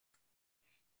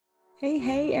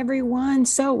Hey, everyone.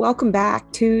 So, welcome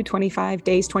back to 25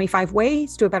 Days, 25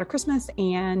 Ways to a Better Christmas.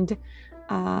 And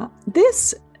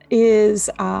this is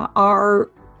our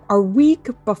week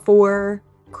before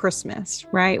Christmas,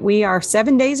 right? We are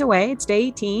 7 days away. It's day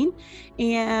 18.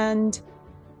 And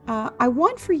I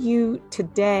want for you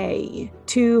today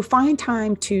to find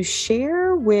time to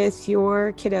share with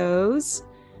your kiddos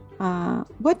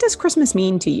what does Christmas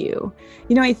mean to you?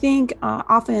 I think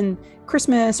often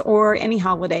Christmas or any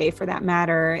holiday for that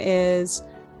matter is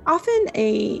often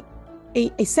a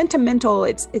sentimental,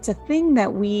 it's a thing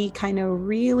that we kind of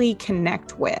really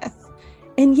connect with.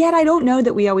 And yet I don't know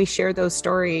that we always share those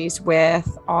stories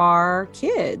with our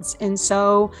kids. And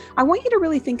so I want you to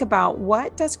really think about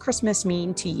what does Christmas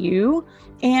mean to you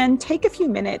and take a few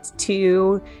minutes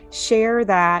to share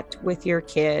that with your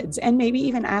kids and maybe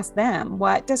even ask them,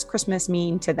 what does Christmas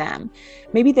mean to them?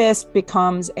 Maybe this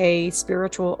becomes a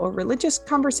spiritual or religious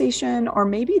conversation, or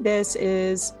maybe this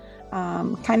is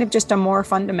kind of just a more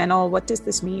fundamental, what does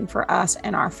this mean for us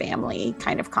and our family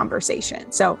kind of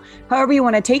conversation. So however you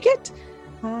want to take it,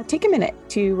 take a minute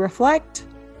to reflect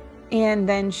and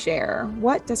then share,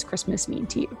 what does Christmas mean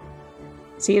to you?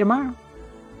 See you tomorrow.